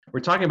We're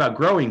talking about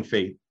growing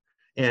faith.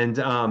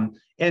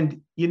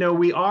 And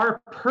we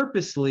are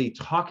purposely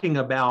talking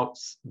about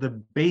the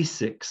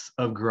basics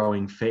of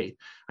growing faith.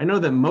 I know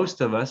that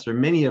most of us, or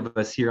many of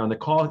us here on the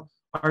call,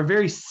 are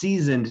very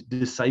seasoned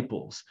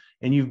disciples,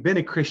 and you've been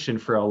a Christian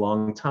for a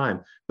long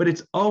time. But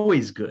it's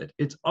always good.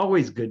 It's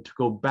always good to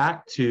go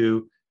back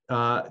to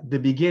the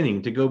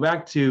beginning, to go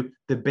back to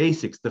the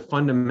basics, the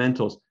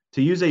fundamentals.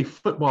 To use a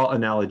football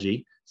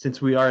analogy,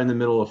 since we are in the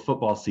middle of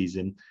football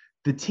season,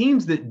 the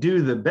teams that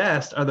do the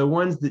best are the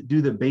ones that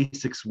do the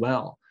basics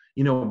well.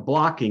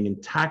 Blocking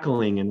and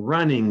tackling and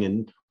running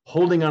and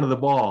holding onto the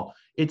ball.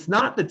 It's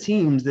not the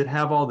teams that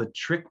have all the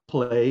trick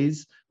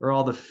plays or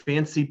all the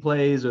fancy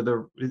plays or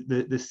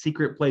the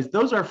secret plays.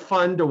 Those are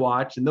fun to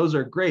watch and those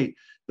are great.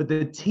 But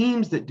the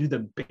teams that do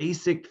the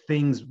basic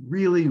things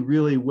really,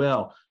 really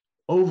well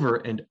over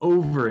and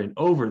over and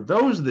over,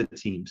 those are the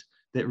teams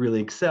that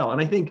really excel.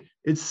 And I think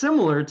it's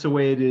similar to the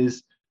way it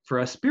is for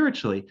us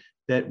spiritually,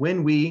 that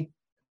when we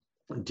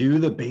do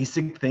the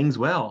basic things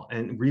well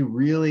and we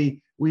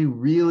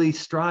really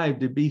strive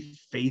to be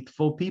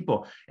faithful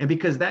people. And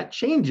because that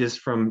changes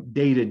from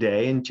day to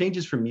day and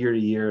changes from year to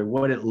year,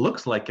 what it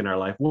looks like in our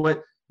life,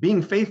 what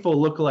being faithful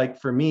looked like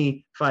for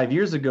me 5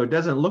 years ago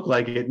doesn't look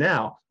like it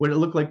now. What it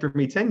looked like for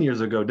me 10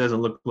 years ago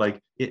doesn't look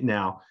like it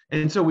now.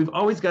 And so we've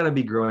always got to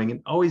be growing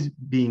and always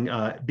being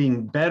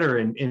better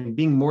and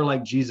being more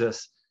like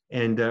Jesus,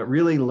 and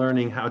really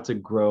learning how to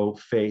grow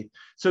faith.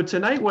 So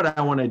tonight, what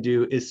I want to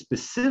do is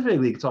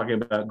specifically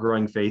talking about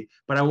growing faith,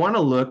 but I want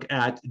to look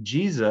at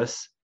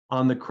Jesus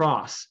on the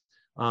cross.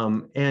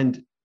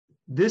 And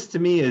this to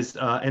me is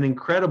an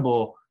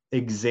incredible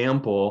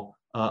example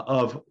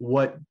of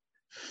what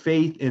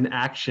faith in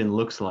action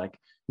looks like.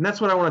 And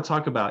that's what I want to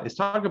talk about, is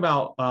talk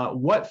about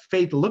what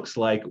faith looks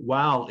like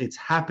while it's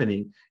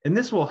happening. And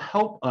this will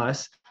help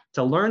us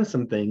to learn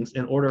some things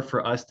in order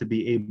for us to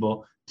be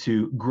able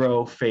to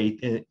grow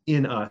faith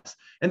in us.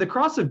 And the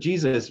cross of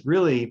Jesus,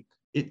 really,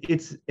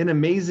 it's an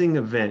amazing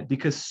event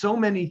because so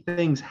many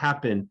things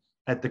happen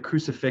at the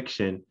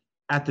crucifixion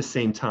at the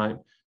same time.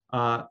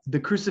 The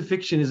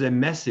crucifixion is a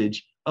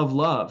message of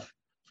love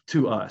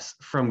to us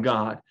from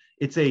God.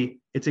 It's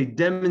a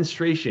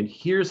demonstration.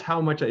 Here's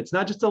how much, it's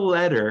not just a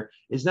letter,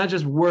 it's not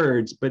just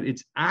words, but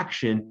it's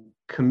action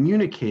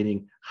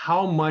communicating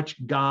how much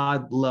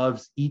God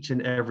loves each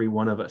and every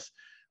one of us.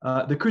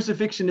 The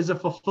crucifixion is a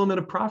fulfillment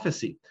of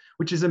prophecy,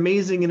 which is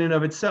amazing in and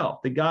of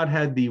itself, that God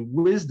had the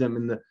wisdom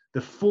and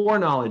the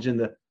foreknowledge and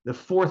the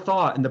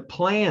forethought and the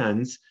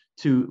plans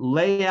to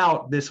lay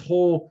out this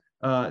whole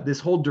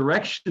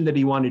direction that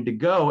he wanted to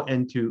go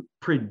and to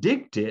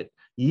predict it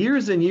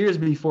years and years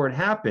before it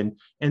happened.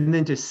 And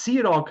then to see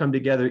it all come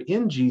together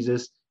in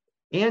Jesus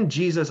and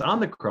Jesus on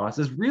the cross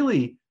is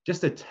really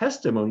just a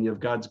testimony of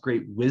God's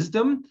great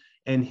wisdom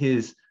and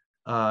his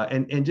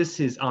and just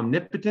his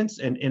omnipotence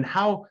and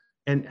how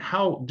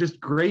just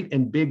great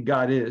and big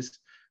God is.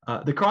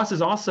 The cross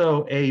is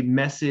also a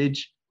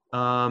message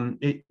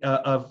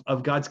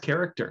of God's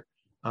character.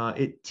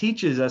 It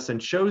teaches us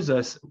and shows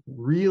us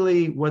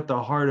really what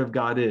the heart of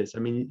God is. I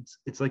mean,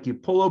 it's like you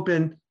pull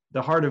open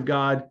the heart of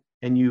God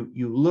and you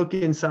look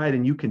inside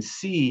and you can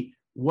see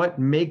what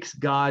makes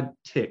God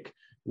tick.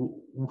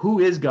 Who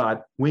is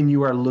God when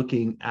you are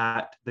looking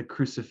at the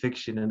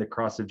crucifixion and the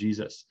cross of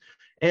Jesus?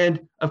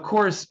 And of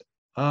course,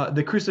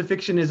 the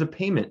crucifixion is a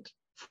payment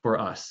for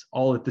us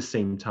all at the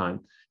same time.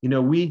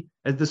 We,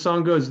 as the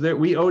song goes, that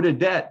we owed a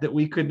debt that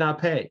we could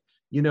not pay.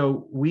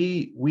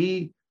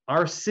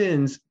 Our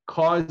sins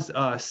caused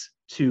us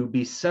to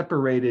be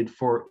separated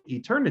for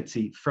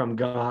eternity from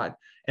God,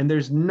 and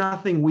there's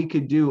nothing we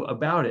could do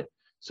about it.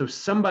 So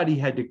somebody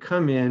had to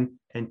come in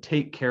and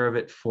take care of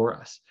it for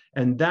us.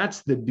 And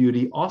that's the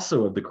beauty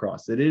also of the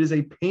cross, that it is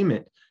a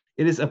payment.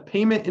 It is a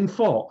payment in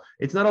full.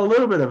 It's not a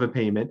little bit of a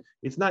payment.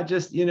 It's not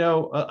just,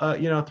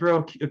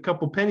 throw a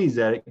couple pennies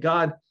at it.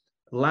 God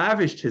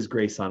lavished his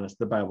grace on us,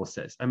 the Bible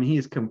says. I mean, he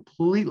has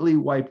completely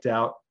wiped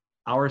out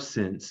our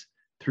sins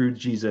through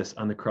Jesus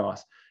on the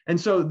cross. And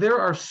so there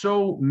are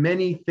so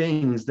many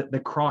things that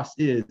the cross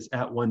is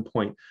at one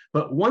point.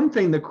 But one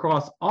thing the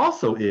cross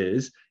also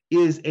is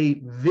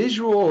a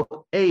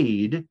visual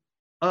aid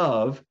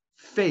of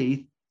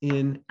faith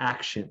in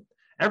action.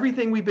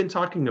 Everything we've been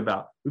talking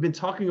about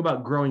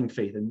growing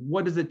faith and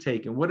what does it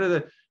take and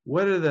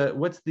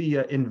what's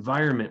the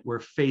environment where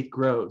faith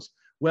grows.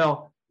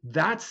 Well,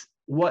 that's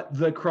what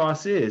the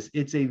cross is.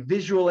 It's a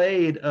visual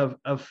aid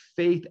of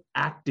faith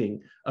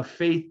acting, of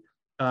faith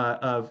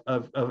of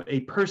a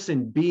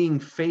person being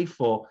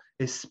faithful,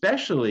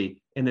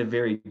 especially in a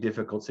very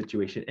difficult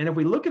situation. And if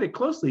we look at it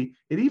closely,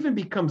 it even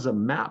becomes a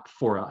map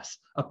for us,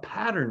 a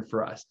pattern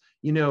for us,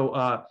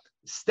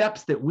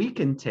 steps that we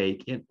can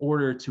take in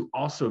order to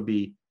also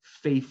be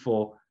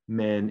faithful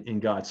men in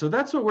God. So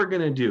that's what we're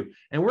going to do.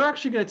 And we're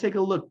actually going to take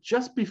a look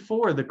just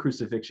before the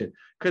crucifixion,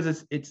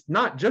 because it's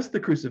not just the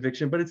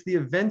crucifixion, but it's the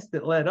events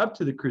that led up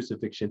to the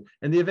crucifixion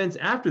and the events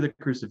after the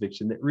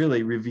crucifixion that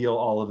really reveal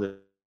all of this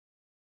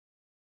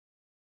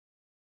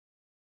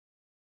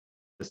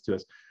to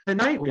us.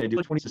 Tonight, we're going to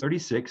do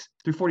 36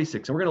 through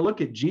 46, and we're going to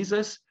look at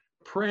Jesus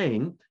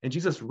praying and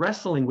Jesus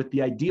wrestling with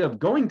the idea of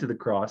going to the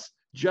cross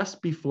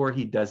just before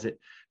he does it.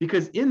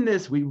 Because in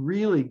this, we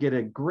really get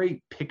a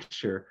great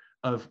picture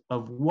of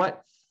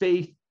what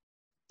faith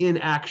in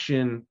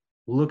action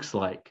looks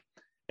like.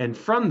 And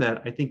from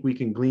that, I think we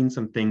can glean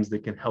some things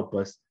that can help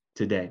us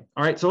today.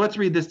 All right, so let's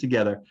read this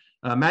together.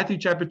 Matthew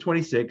chapter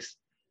 26,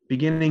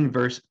 beginning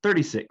verse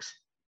 36.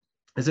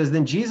 It says,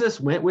 "Then Jesus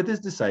went with his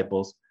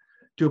disciples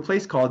to a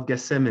place called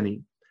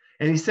Gethsemane,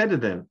 and he said to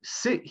them,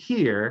 'Sit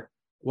here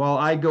while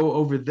I go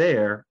over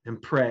there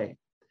and pray.'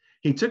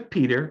 He took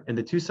Peter and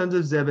the two sons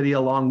of Zebedee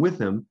along with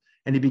him,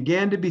 and he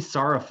began to be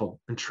sorrowful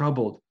and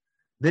troubled.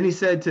 Then he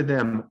said to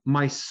them,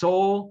 'My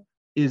soul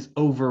is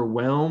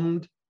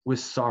overwhelmed with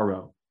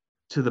sorrow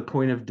to the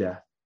point of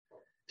death.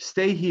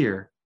 Stay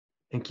here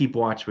and keep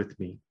watch with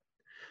me.'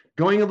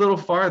 Going a little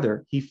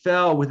farther, he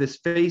fell with his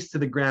face to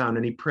the ground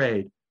and he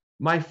prayed,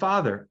 'My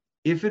Father,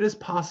 if it is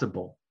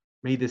possible,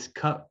 may this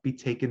cup be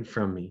taken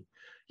from me.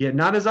 Yet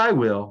not as I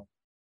will,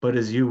 but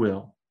as you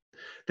will.'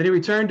 Then he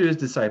returned to his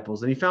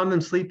disciples and he found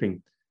them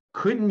sleeping.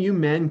 'Couldn't you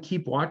men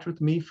keep watch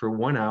with me for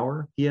 1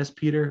 hour?' He asked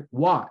Peter.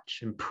 'Watch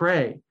and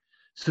pray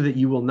so that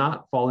you will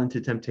not fall into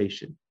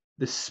temptation.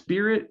 The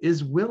spirit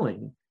is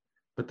willing,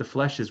 but the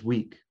flesh is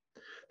weak.'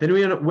 Then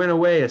we went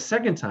away a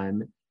second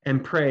time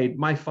and prayed,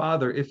 'My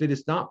Father, if it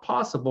is not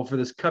possible for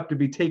this cup to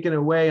be taken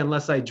away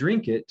unless I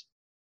drink it,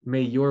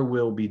 may your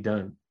will be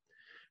done.'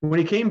 When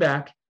he came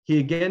back, he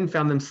again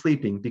found them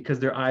sleeping because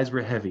their eyes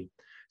were heavy.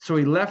 So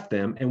he left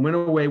them and went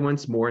away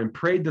once more and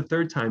prayed the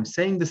third time,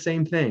 saying the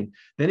same thing.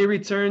 Then he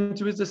returned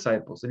to his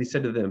disciples and he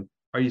said to them,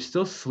 'Are you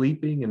still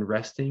sleeping and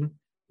resting?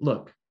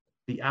 Look,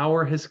 the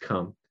hour has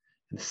come,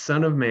 and the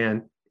Son of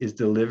Man is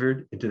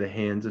delivered into the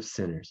hands of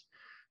sinners.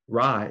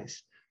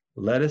 Rise,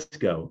 let us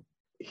go.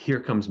 Here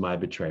comes my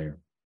betrayer.'"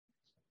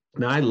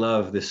 Now, I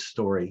love this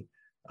story.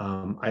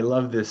 I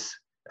love this.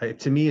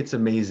 To me, it's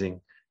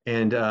amazing.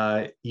 And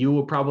you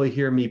will probably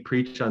hear me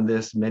preach on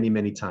this many,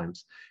 many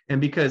times. And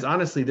because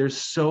honestly, there's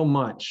so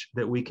much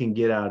that we can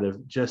get out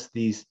of just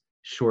these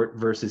short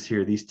verses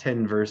here, these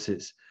 10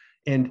 verses.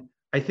 And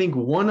I think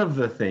one of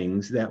the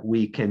things that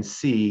we can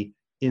see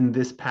in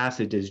this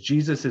passage is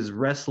Jesus is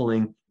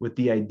wrestling with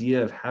the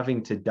idea of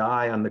having to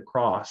die on the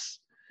cross.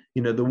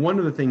 One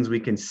of the things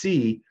we can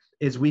see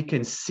is we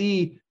can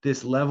see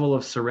this level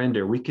of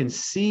surrender. We can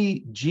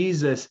see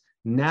Jesus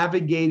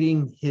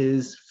navigating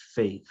his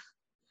faith.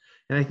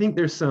 And I think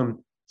there's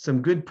some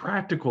good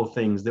practical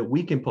things that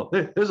we can pull.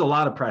 There's a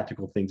lot of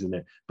practical things in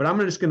there, but I'm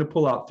just going to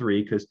pull out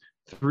 3 because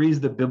 3 is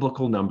the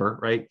biblical number,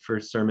 right, for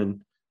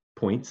sermon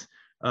points.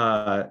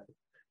 I'm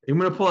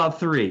going to pull out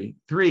 3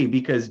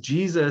 because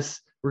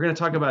Jesus, we're going to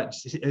talk about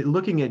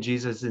looking at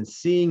Jesus and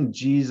seeing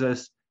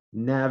Jesus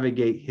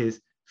navigate his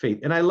faith.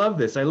 And I love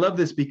this. I love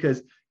this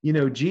because,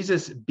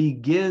 Jesus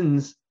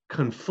begins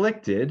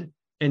conflicted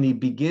and he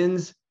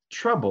begins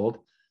troubled,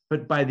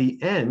 but by the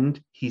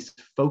end, he's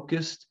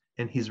focused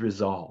and he's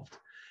resolved.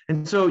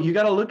 And so you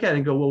got to look at it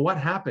and go, well, what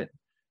happened?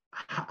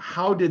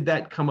 How did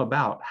that come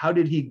about? How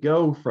did he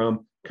go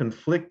from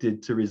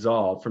conflicted to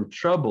resolved, from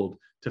troubled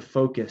to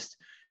focused?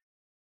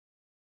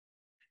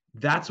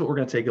 That's what we're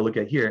going to take a look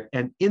at here.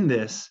 And in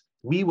this,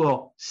 we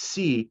will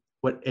see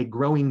what a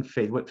growing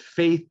faith, what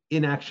faith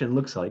in action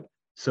looks like,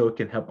 so it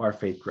can help our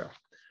faith grow.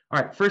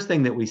 All right, first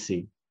thing that we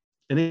see,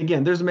 and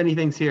again, there's many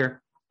things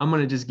here. I'm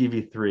going to just give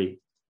you 3.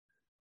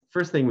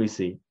 First thing we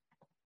see,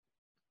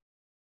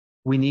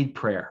 we need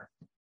prayer.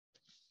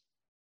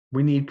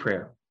 We need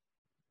prayer.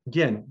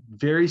 Again,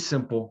 very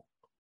simple,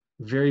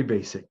 very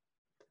basic,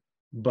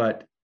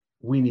 but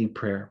we need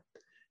prayer.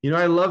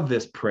 I love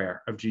this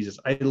prayer of Jesus.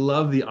 I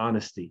love the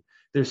honesty.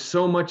 There's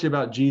so much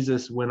about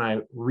Jesus when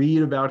I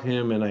read about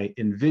him and I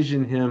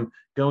envision him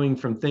going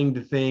from thing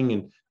to thing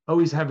and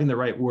always having the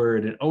right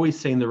word and always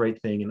saying the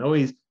right thing and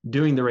always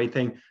doing the right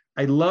thing.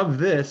 I love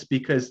this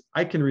because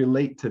I can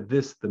relate to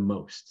this the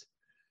most.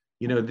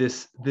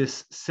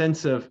 This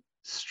sense of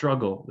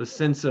struggle, the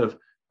sense of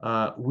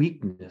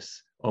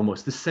weakness,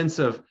 almost the sense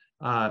of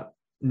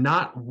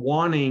not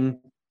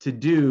wanting to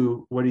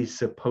do what he's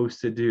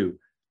supposed to do.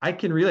 I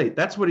can relate.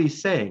 That's what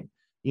he's saying.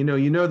 You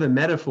know the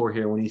metaphor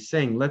here when he's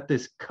saying, "Let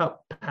this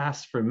cup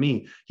pass from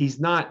me." He's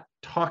not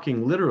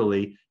talking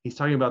literally. He's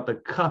talking about the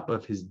cup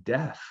of his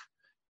death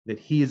that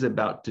he is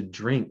about to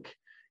drink.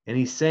 And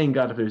he's saying,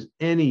 God, if there's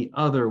any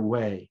other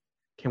way,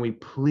 can we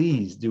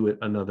please do it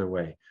another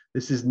way?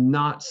 This is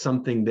not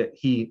something that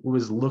he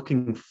was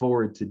looking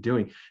forward to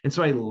doing. And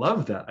so I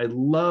love that. I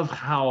love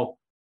how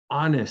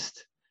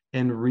honest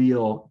and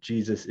real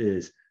Jesus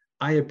is.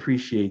 I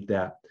appreciate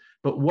that.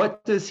 But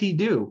what does he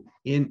do?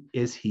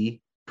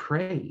 He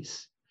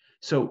prays.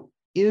 So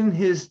in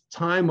his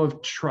time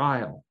of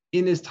trial,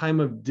 in his time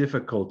of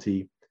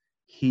difficulty,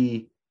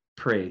 he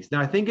prays. Now,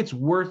 I think it's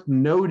worth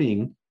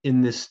noting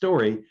in this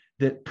story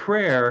that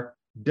prayer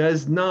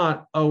does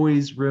not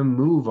always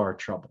remove our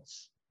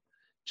troubles.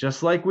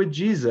 Just like with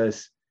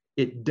Jesus,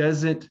 it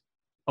doesn't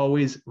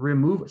always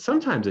remove.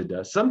 Sometimes it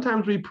does.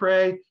 Sometimes we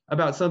pray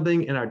about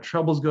something and our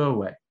troubles go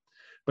away.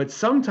 But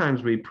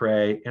sometimes we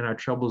pray and our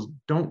troubles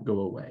don't go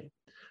away.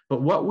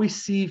 But what we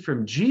see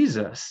from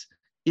Jesus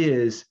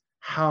is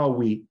how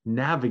we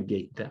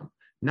navigate them.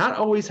 Not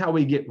always how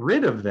we get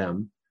rid of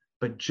them,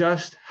 but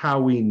just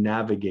how we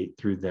navigate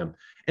through them.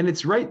 And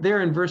it's right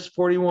there in verse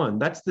 41.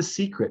 That's the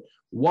secret.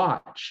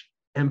 Watch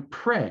and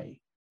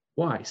pray.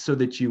 Why? So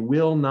that you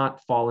will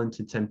not fall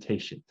into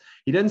temptation.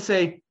 He doesn't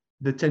say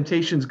the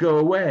temptations go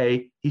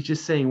away. He's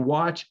just saying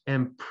watch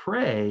and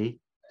pray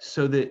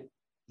so that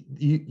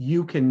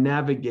you can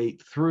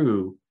navigate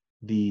through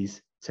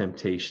these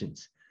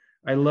temptations.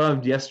 I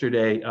loved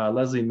yesterday,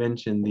 Leslie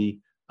mentioned the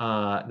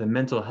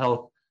mental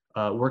health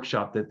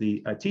workshop that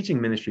the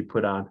teaching ministry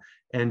put on.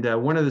 And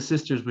one of the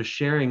sisters was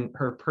sharing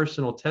her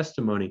personal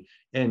testimony,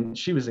 and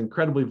she was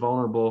incredibly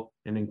vulnerable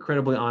and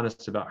incredibly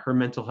honest about her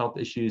mental health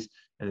issues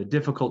and the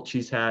difficult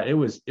she's had. It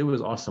was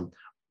awesome.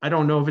 I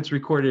don't know if it's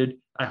recorded.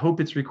 I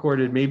hope it's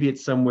recorded. Maybe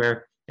it's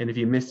somewhere. And if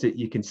you missed it,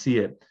 you can see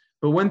it.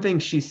 But one thing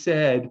she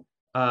said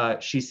when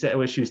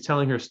she was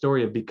telling her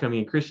story of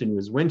becoming a Christian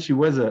was when she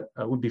was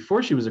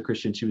before she was a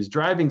Christian, she was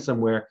driving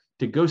somewhere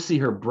to go see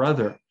her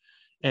brother.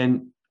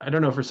 And I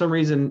don't know, for some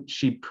reason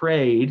she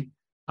prayed,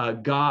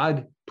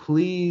 God,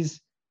 please,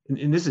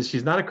 and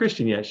she's not a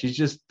Christian yet. She's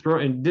just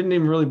didn't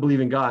even really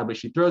believe in God, but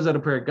she throws out a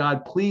prayer,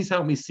 God, please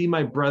help me see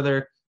my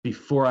brother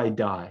before I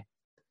die.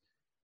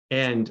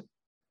 And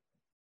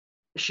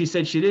she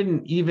said she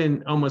didn't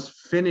even almost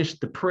finish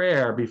the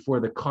prayer before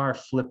the car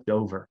flipped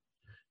over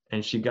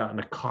and she got in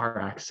a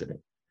car accident.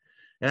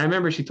 And I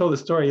remember she told the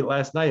story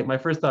last night. My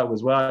first thought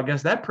was, well, I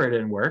guess that prayer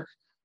didn't work,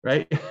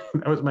 right?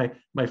 That was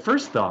my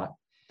first thought.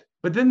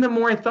 But then the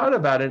more I thought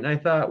about it, and I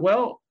thought,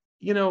 well,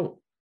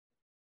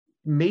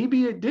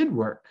 maybe it did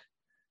work.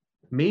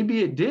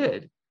 Maybe it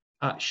did.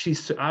 She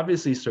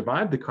obviously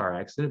survived the car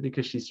accident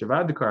because she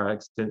survived the car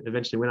accident,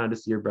 eventually went on to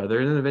see her brother,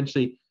 and then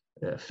eventually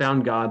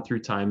found God through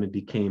time and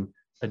became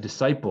a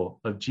disciple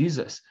of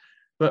Jesus.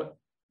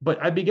 But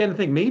I began to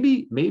think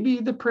maybe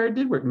the prayer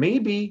did work.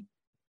 Maybe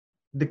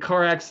the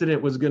car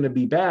accident was going to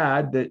be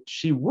bad, that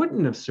she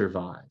wouldn't have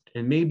survived.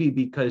 And maybe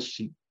because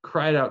she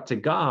cried out to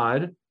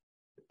God,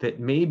 that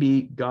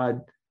maybe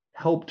God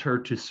helped her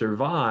to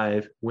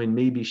survive when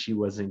maybe she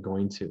wasn't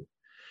going to.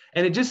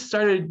 And it just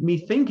started me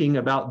thinking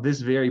about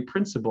this very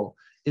principle,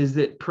 is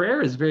that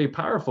prayer is very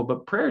powerful,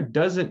 but prayer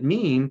doesn't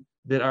mean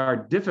that our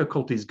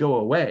difficulties go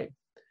away.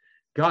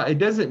 It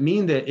doesn't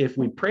mean that if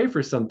we pray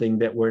for something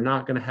that we're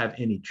not going to have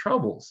any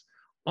troubles.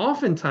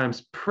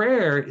 Oftentimes,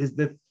 prayer is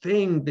the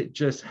thing that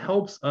just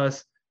helps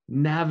us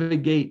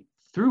navigate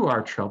through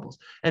our troubles.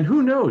 And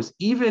who knows,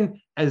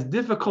 even as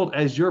difficult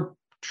as your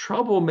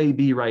trouble may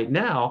be right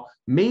now,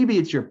 maybe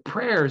it's your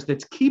prayers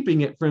that's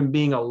keeping it from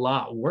being a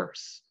lot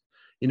worse.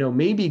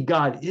 Maybe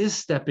God is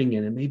stepping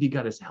in, and maybe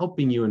God is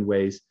helping you in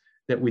ways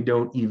that we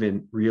don't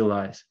even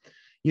realize.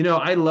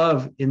 I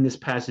love in this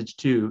passage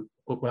too,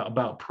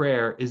 about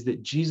prayer, is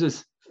that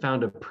Jesus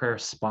found a prayer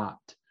spot.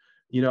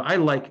 I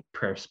like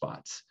prayer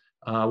spots.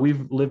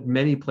 We've lived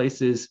many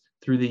places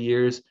through the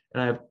years,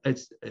 and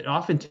it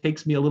often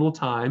takes me a little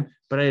time,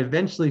 but I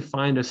eventually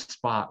find a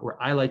spot where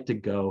I like to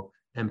go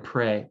and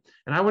pray.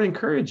 And I would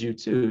encourage you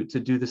to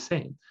do the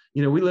same.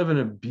 We live in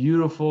a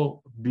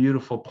beautiful,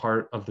 beautiful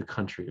part of the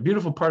country, a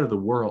beautiful part of the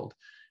world.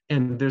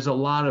 And there's a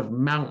lot of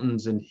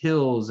mountains and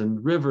hills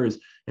and rivers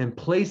and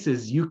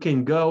places you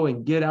can go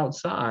and get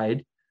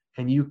outside,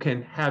 and you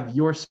can have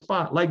your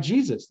spot like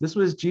Jesus. This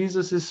was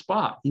Jesus's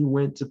spot. He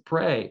went to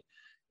pray.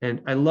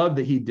 And I love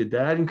that he did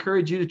that. I'd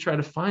encourage you to try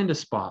to find a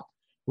spot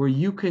where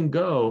you can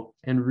go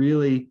and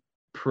really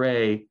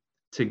pray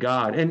to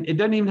God. And it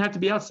doesn't even have to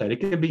be outside. It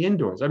can be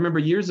indoors. I remember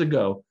years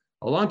ago,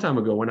 a long time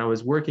ago, when I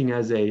was working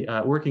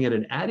working at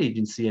an ad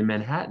agency in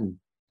Manhattan,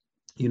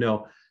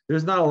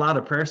 there's not a lot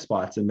of prayer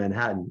spots in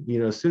Manhattan.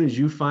 As soon as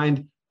you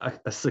find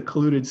a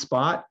secluded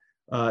spot,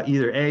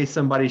 either A,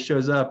 somebody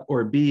shows up,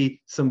 or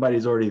B,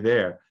 somebody's already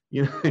there.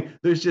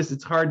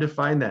 It's hard to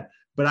find that.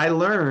 But I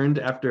learned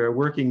after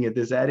working at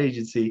this ad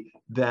agency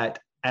that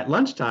at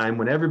lunchtime,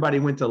 when everybody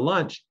went to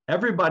lunch,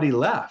 everybody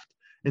left.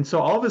 And so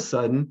all of a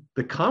sudden,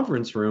 the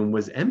conference room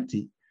was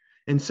empty.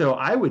 And so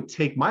I would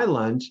take my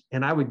lunch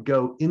and I would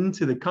go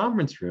into the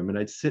conference room, and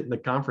I'd sit in the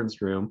conference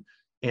room,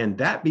 and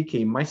that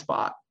became my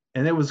spot.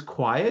 And it was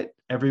quiet.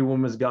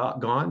 Everyone was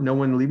gone. No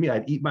one would leave me.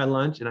 I'd eat my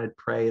lunch and I'd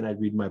pray and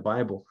I'd read my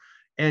Bible.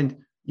 And,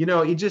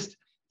 I'm just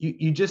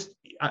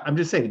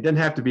saying, it doesn't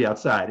have to be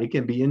outside. It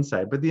can be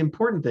inside. But the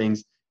important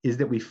things is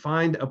that we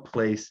find a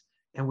place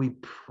and we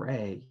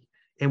pray,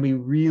 and we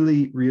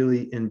really,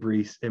 really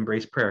embrace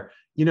prayer.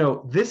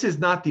 This is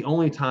not the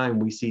only time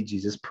we see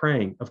Jesus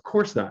praying. Of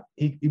course not.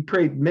 He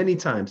prayed many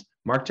times.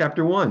 Mark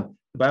chapter 1,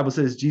 the Bible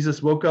says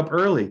Jesus woke up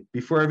early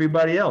before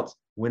everybody else,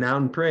 went out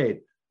and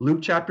prayed. Luke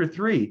chapter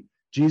 3,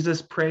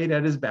 Jesus prayed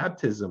at his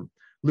baptism.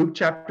 Luke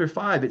chapter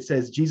 5, it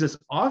says Jesus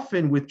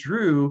often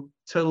withdrew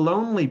to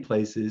lonely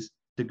places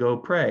to go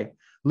pray.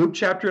 Luke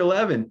chapter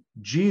 11,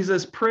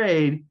 Jesus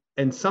prayed,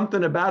 and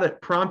something about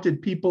it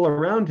prompted people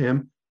around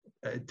him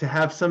to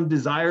have some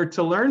desire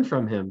to learn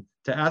from him,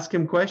 to ask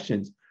him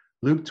questions.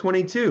 Luke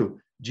 22,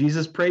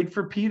 Jesus prayed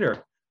for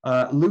Peter.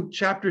 Luke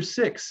chapter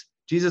 6,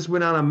 Jesus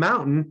went on a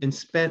mountain and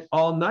spent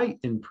all night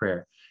in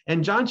prayer.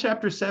 And John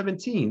chapter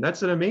 17,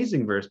 that's an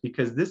amazing verse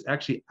because this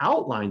actually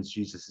outlines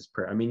Jesus's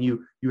prayer. I mean,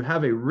 you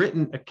have a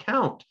written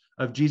account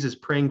of Jesus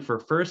praying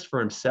first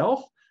for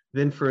himself,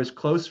 then for his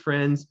close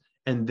friends,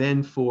 and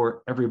then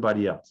for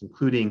everybody else,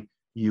 including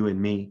you and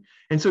me.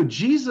 And so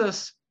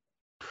Jesus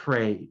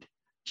prayed.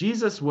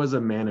 Jesus was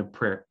a man of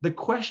prayer. The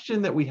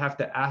question that we have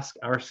to ask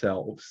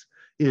ourselves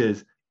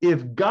is,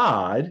 if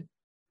God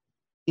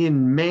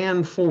in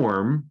man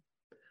form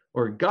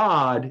or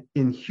God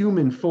in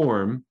human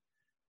form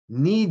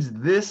needs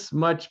this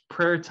much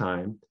prayer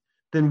time,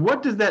 then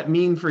what does that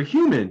mean for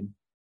human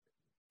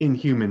in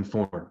human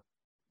form?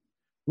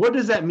 What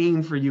does that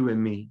mean for you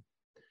and me?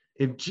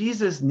 If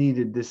Jesus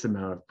needed this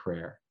amount of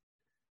prayer,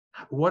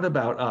 what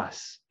about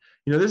us?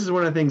 You know, this is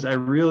one of the things I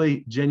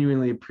really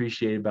genuinely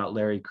appreciate about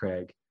Larry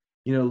Craig.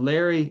 You know,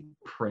 Larry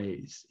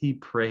prays. He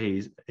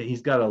prays.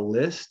 He's got a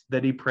list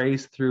that he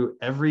prays through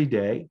every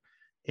day,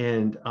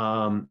 and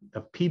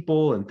of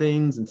people and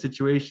things and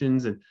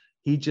situations, and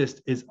he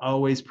just is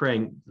always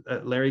praying.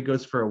 Larry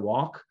goes for a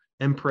walk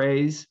and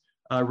prays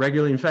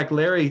regularly. In fact,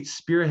 Larry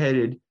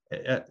spearheaded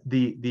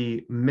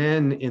the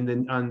men in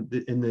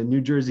the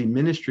New Jersey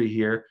ministry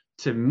here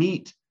to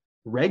meet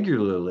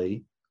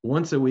regularly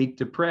once a week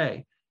to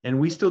pray, and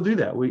we still do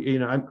that.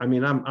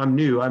 I'm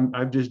new.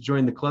 I've just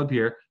joined the club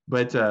here,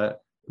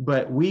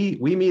 but we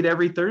meet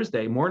every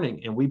Thursday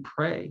morning and we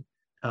pray.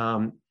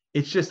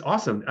 It's just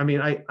awesome. I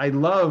mean, I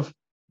love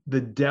the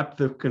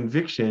depth of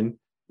conviction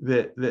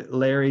that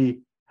Larry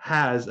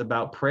has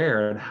about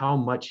prayer and how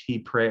much he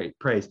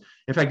prays.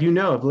 In fact,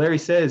 if Larry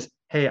says,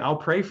 "Hey, I'll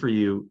pray for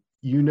you,"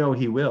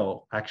 he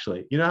will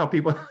actually. You know how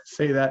people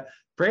say that,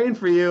 praying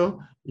for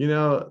you,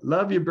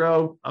 love you,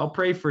 bro, I'll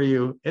pray for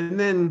you. And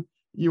then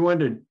you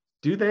wonder,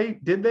 did they,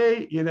 did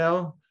they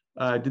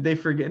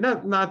forget?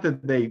 Not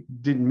that they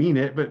didn't mean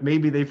it, but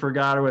maybe they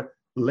forgot or what.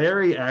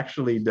 Larry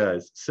actually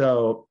does.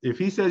 So if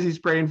he says he's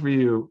praying for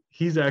you,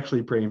 he's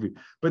actually praying for you.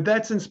 But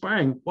that's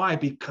inspiring. Why?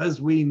 Because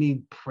we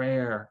need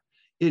prayer.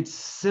 It's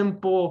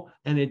simple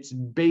and it's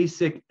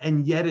basic,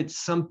 and yet it's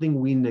something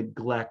we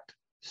neglect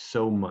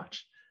so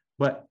much.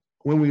 But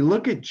when we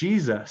look at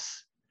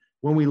Jesus,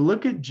 and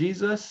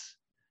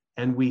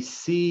we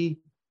see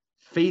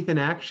faith in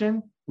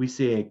action, we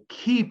see a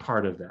key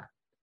part of that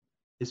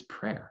is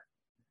prayer,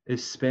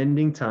 is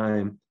spending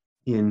time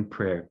in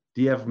prayer.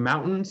 Do you have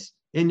mountains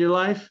in your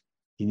life?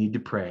 You need to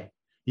pray.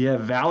 You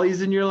have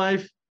valleys in your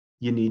life?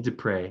 You need to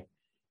pray.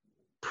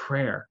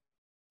 Prayer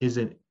is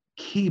a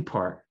key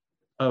part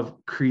of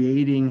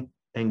creating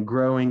and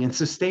growing and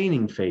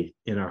sustaining faith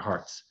in our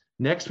hearts.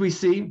 Next, we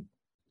see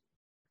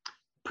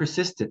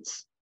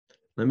persistence.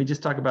 Let me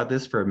just talk about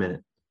this for a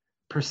minute.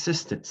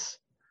 Persistence.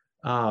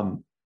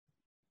 Walking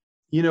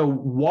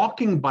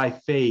by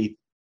faith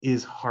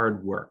is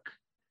hard work.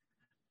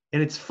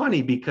 And it's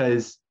funny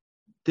because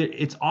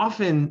it's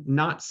often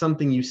not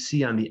something you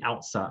see on the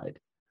outside.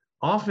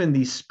 Often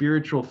these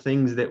spiritual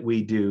things that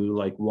we do,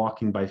 like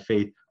walking by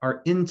faith,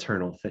 are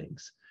internal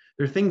things.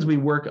 They're things we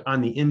work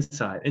on the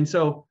inside. And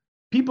so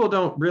people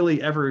don't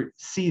really ever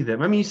see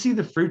them. I mean, you see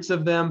the fruits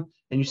of them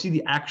and you see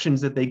the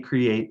actions that they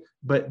create,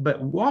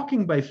 but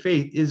walking by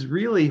faith is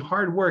really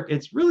hard work.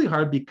 It's really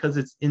hard because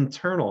it's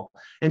internal.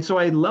 And so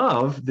I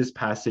love this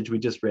passage we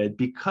just read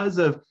because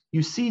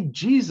you see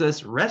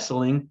Jesus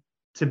wrestling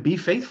to be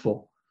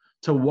faithful,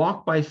 to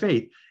walk by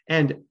faith.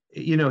 And,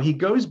 he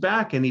goes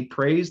back and he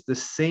prays the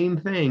same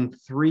thing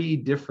 3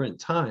 different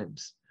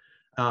times,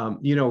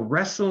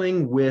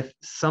 wrestling with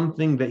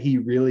something that he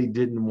really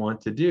didn't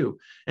want to do.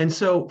 And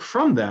so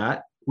from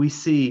that, we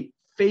see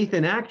faith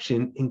in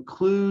action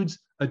includes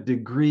a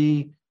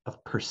degree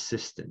of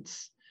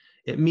persistence.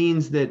 It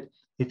means that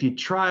if you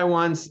try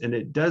once and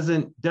it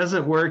doesn't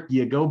work,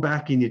 you go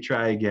back and you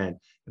try again.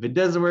 If it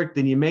doesn't work,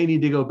 then you may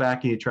need to go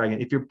back and you try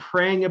again. If you're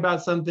praying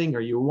about something or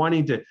you're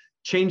wanting to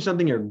change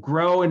something or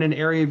grow in an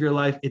area of your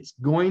life, it's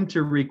going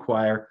to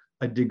require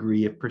a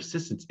degree of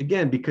persistence.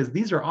 Again, because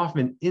these are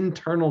often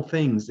internal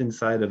things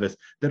inside of us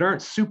that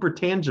aren't super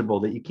tangible,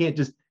 that you can't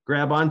just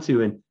grab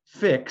onto and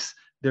fix.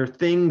 They're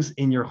things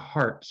in your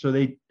heart. So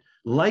they,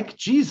 like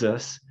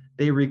Jesus,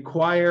 they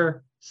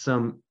require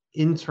some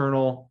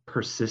internal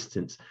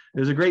persistence.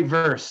 There's a great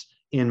verse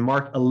in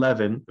Mark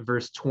 11,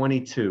 verse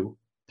 22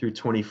 through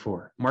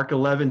 24. Mark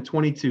 11,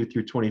 22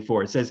 through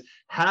 24. It says,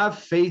 "Have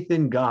faith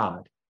in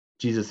God,"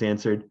 Jesus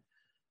answered.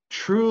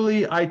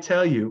 "Truly, I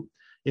tell you,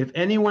 if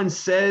anyone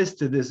says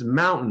to this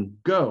mountain,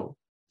 'Go,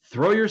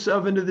 throw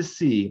yourself into the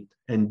sea,'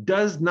 and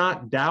does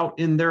not doubt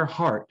in their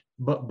heart,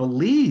 but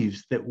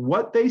believes that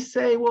what they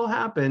say will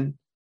happen,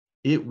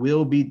 it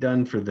will be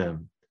done for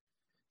them.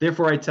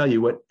 Therefore, I tell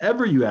you,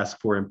 whatever you ask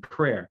for in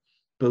prayer,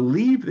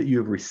 believe that you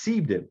have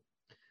received it,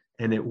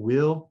 and it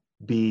will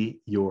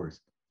be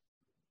yours."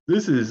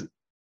 This is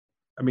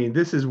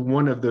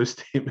one of those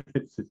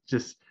statements that's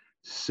just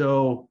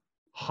so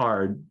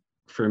hard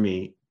for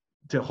me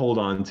to hold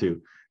on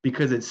to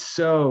because it's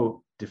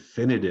so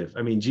definitive.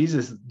 I mean,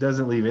 Jesus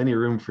doesn't leave any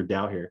room for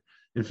doubt here.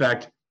 In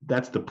fact,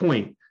 that's the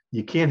point.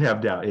 You can't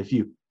have doubt. If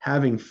you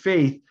having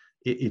faith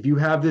If you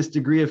have this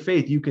degree of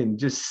faith, you can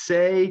just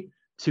say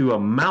to a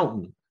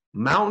mountain,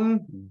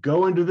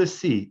 go into the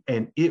sea,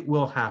 and it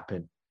will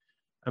happen.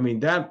 I mean,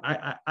 that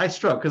I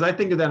struck because I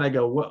think of that and I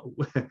go,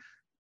 what?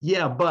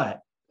 Yeah,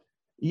 but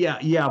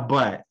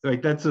but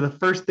like that's the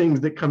first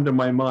things that come to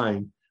my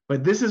mind.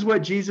 But this is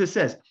what Jesus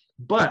says.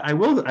 But I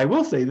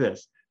will say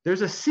this: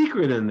 there's a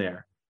secret in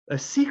there, a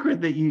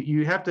secret that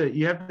you have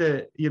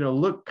to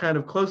look kind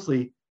of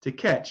closely to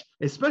catch,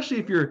 especially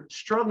if you're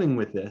struggling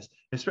with this,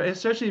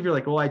 especially if you're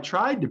like, well, I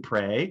tried to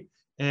pray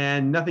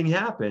and nothing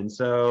happened,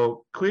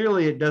 so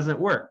clearly it doesn't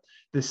work.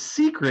 The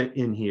secret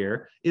in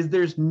here is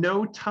there's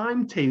no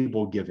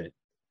timetable given.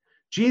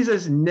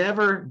 Jesus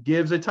never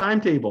gives a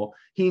timetable.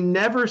 He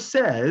never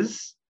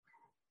says,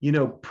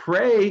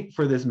 pray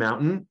for this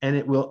mountain and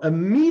it will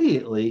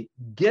immediately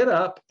get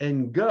up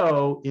and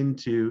go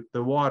into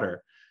the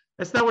water.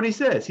 That's not what he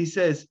says. He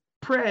says,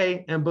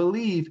 pray and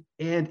believe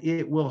and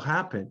it will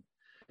happen.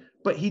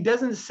 But he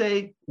doesn't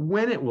say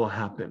when it will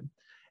happen.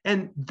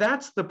 And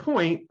that's the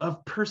point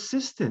of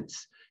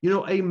persistence.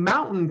 A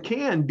mountain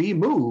can be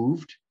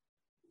moved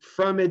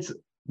from its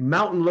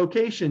mountain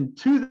location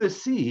to the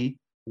sea,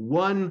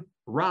 one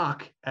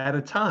rock at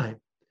a time.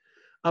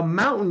 A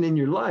mountain in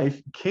your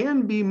life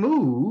can be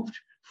moved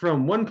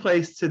from one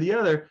place to the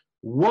other,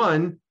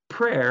 one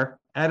prayer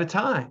at a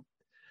time.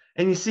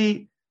 And you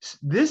see,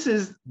 this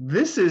is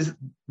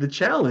the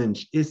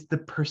challenge, is the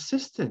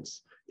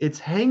persistence. It's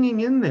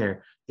hanging in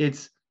there.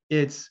 It's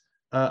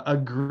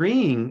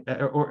agreeing,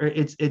 or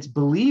it's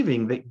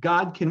believing that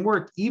God can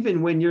work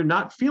even when you're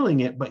not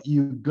feeling it, but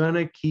you're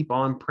gonna keep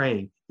on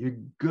praying. You're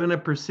gonna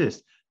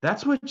persist.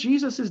 That's what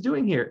Jesus is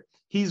doing here.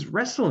 He's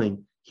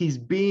wrestling. He's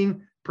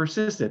being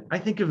persistent. I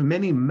think of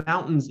many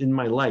mountains in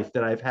my life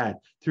that I've had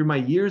through my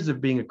years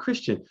of being a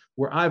Christian,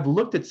 where I've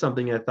looked at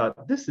something and I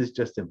thought, this is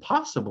just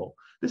impossible.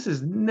 This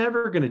is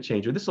never going to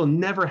change, or this will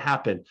never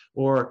happen,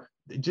 or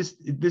just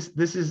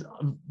this is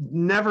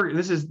never,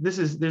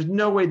 there's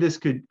no way this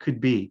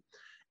could be.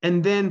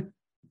 And then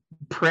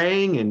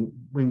praying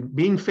and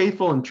being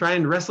faithful and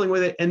trying, wrestling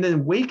with it, and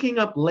then waking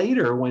up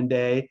later one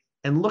day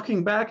and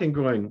looking back and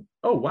going,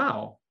 oh,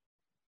 wow,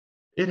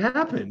 it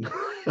happened.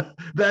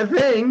 That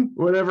thing,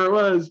 whatever it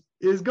was,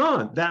 is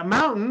gone. That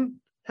mountain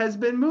has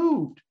been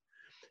moved.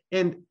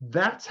 And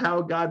that's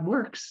how God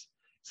works.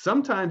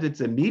 Sometimes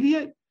it's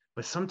immediate,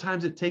 but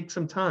sometimes it takes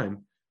some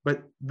time.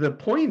 But the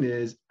point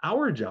is,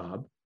 our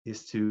job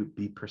is to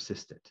be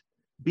persistent.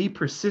 Be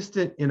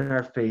persistent in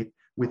our faith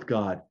with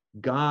God.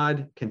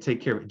 God can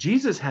take care of it.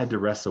 Jesus had to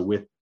wrestle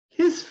with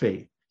his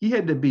faith. He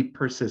had to be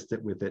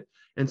persistent with it.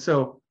 And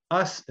so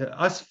us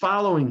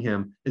following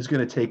him is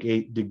going to take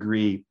a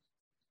degree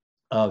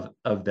of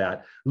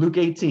that. Luke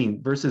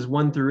 18, verses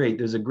 1-8,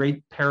 there's a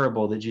great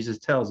parable that Jesus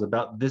tells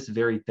about this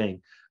very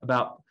thing.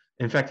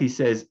 In fact,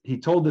 he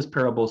told this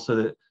parable so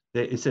that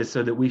it says,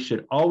 so that we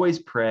should always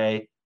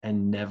pray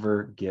and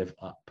never give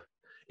up.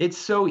 It's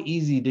so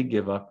easy to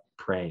give up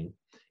praying.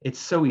 It's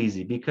so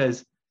easy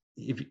because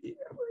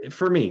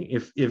for me,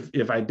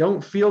 if I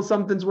don't feel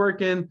something's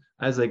working,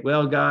 I was like,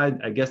 well, God,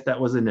 I guess that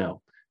was a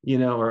no,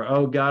 or,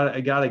 oh God,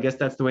 I guess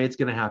that's the way it's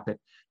going to happen.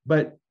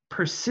 But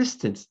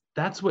persistence,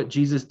 that's what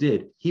Jesus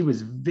did. He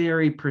was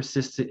very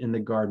persistent in the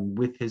garden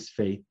with his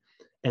faith.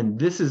 And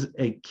this is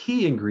a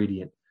key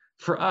ingredient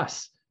for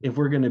us if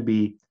we're going to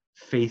be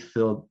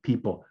faith-filled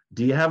people.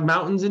 Do you have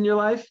mountains in your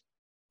life?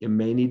 You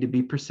may need to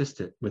be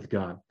persistent with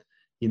God.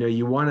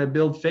 You want to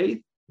build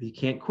faith, you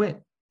can't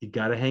quit. You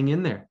got to hang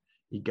in there.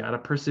 You got to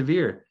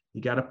persevere.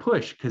 You got to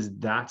push, because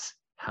that's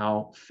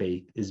how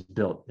faith is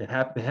built.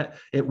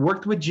 It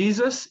worked with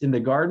Jesus in the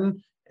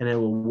garden, and it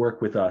will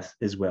work with us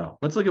as well.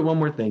 Let's look at one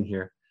more thing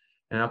here,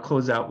 and I'll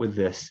close out with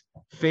this.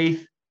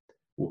 Faith.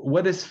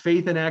 What does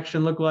faith in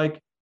action look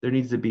like? There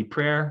needs to be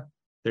prayer.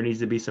 There needs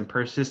to be some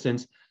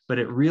persistence, but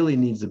it really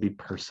needs to be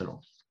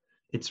personal.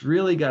 It's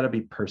really got to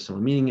be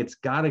personal, meaning it's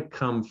got to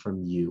come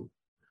from you.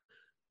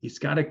 It's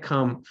got to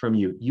come from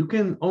you. You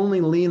can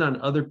only lean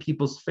on other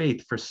people's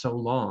faith for so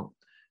long.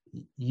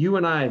 You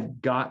and I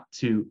have got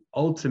to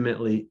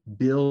ultimately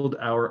build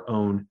our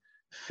own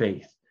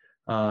faith.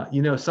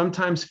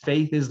 Sometimes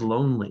faith is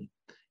lonely,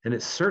 and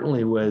it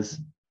certainly was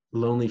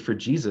lonely for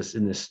Jesus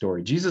in this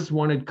story. Jesus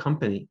wanted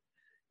company,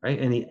 right?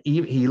 And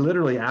he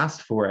literally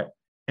asked for it,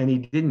 and he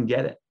didn't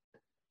get it.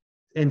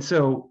 And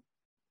so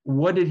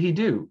what did he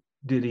do?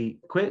 Did he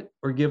quit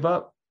or give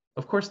up?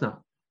 Of course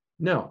not.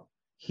 No,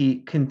 he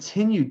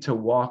continued to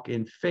walk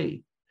in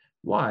faith.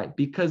 Why?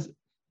 Because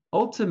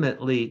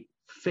ultimately,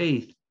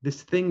 faith,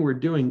 this thing we're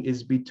doing,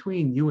 is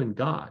between you and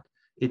God.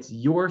 It's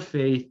your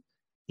faith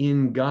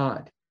in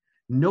God.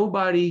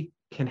 Nobody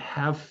can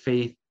have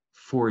faith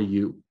for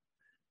you.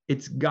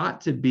 It's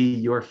got to be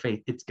your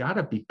faith. It's got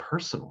to be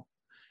personal.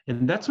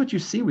 And that's what you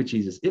see with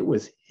Jesus. It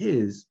was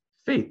his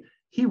faith.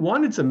 He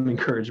wanted some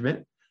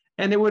encouragement,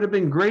 and it would have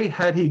been great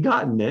had he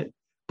gotten it,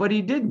 but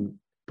he didn't.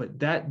 But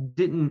that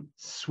didn't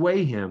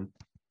sway him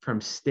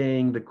from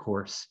staying the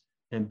course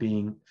and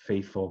being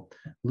faithful.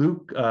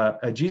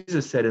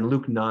 Jesus said in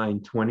Luke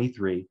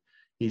 9:23,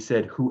 he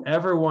said,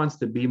 whoever wants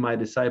to be my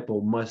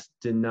disciple must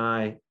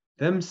deny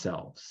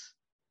themselves.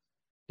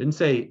 Didn't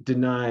say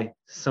deny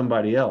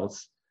somebody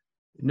else.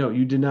 No,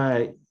 you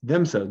deny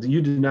themselves.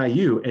 You deny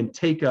you and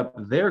take up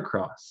their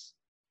cross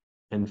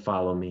and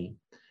follow me.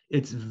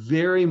 It's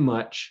very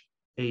much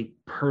a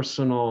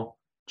personal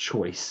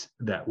choice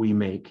that we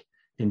make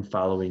in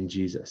following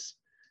Jesus.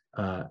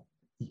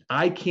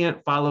 I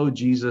can't follow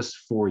Jesus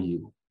for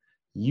you.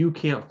 You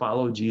can't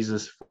follow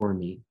Jesus for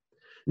me.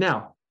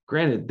 Now,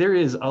 granted, there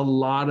is a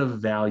lot of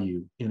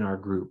value in our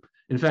group.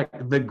 In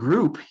fact, the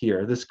group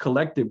here, this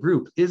collective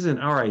group, isn't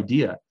our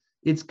idea.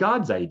 It's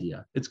God's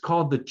idea. It's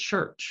called the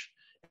church.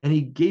 And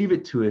he gave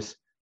it to us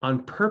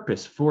on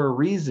purpose for a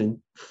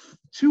reason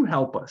to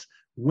help us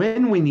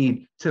when we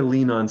need to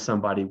lean on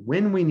somebody,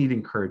 when we need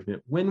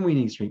encouragement, when we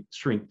need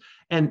strength.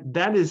 And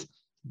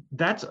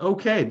that's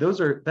okay.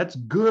 That's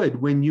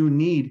good when you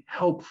need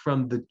help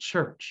from the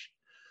church.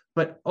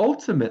 But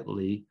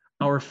ultimately,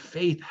 our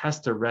faith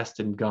has to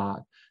rest in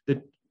God.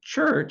 The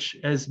church,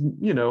 as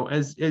you know,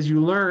 as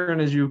you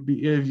learn, as you've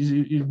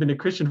been a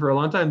Christian for a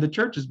long time, the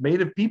church is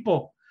made of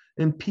people,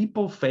 and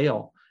people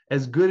fail.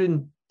 As good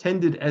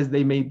intended as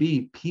they may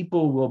be,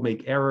 people will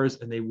make errors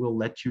and they will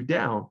let you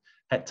down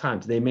at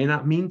times. They may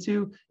not mean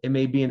to. It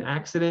may be an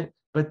accident,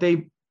 but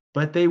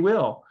they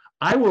will.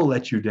 I will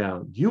let you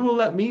down. You will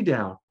let me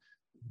down.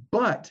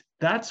 But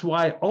that's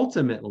why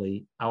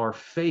ultimately our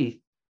faith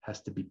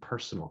has to be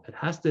personal. It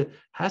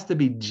has to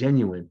be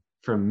genuine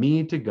from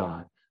me to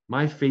God.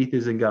 My faith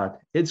is in God.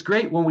 It's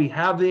great when we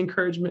have the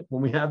encouragement,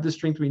 when we have the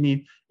strength we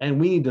need,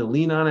 and we need to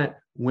lean on it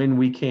when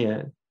we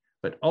can.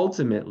 But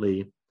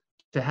ultimately,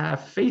 to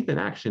have faith in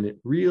action, it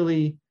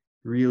really,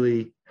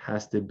 really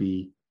has to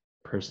be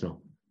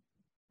personal.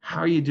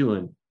 How are you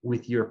doing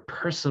with your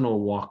personal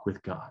walk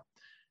with God?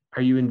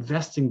 Are you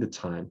investing the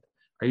time?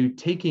 Are you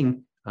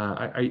taking?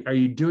 Are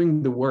you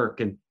doing the work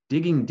and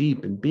digging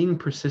deep and being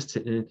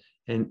persistent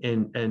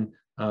and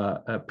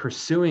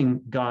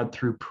pursuing God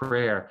through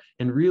prayer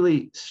and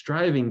really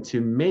striving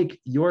to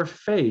make your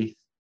faith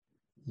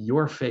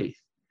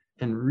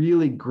and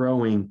really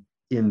growing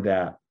in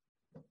that?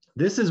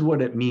 This is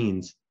what it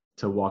means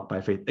to walk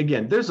by faith.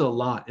 Again, there's a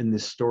lot in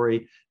this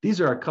story.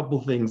 These are a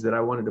couple things that I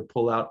wanted to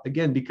pull out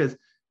again, because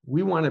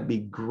we want to be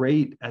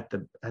great at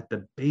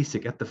the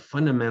basic, at the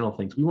fundamental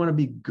things. We want to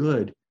be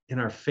good in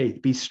our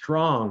faith, be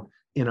strong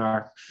in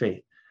our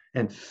faith.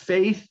 And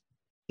faith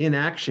in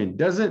action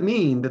doesn't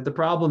mean that the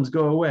problems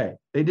go away.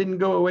 They didn't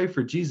go away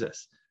for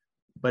Jesus,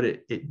 but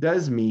it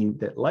does mean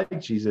that,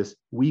 like Jesus,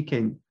 we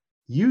can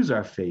use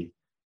our faith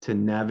to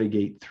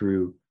navigate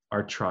through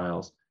our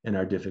trials and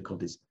our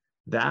difficulties.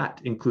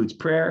 That includes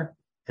prayer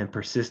and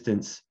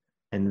persistence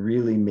and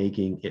really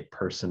making it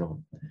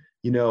personal.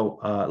 You know,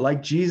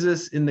 like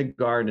Jesus in the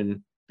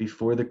garden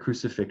before the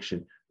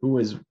crucifixion, who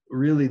was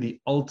really the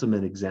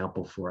ultimate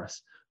example for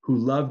us, who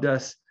loved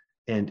us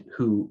and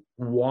who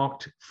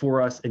walked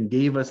for us and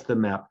gave us the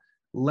map.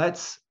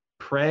 Let's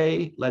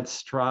pray, let's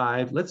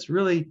strive, let's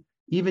really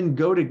even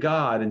go to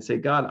God and say,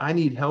 God, I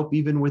need help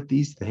even with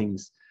these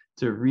things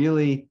to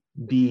really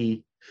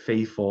be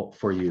faithful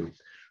for you.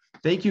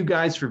 Thank you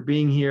guys for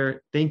being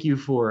here. Thank you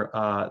for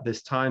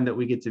this time that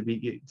we get to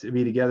be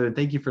together. And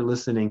thank you for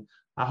listening.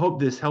 I hope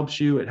this helps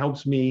you. It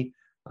helps me.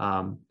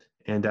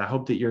 And I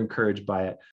hope that you're encouraged by it.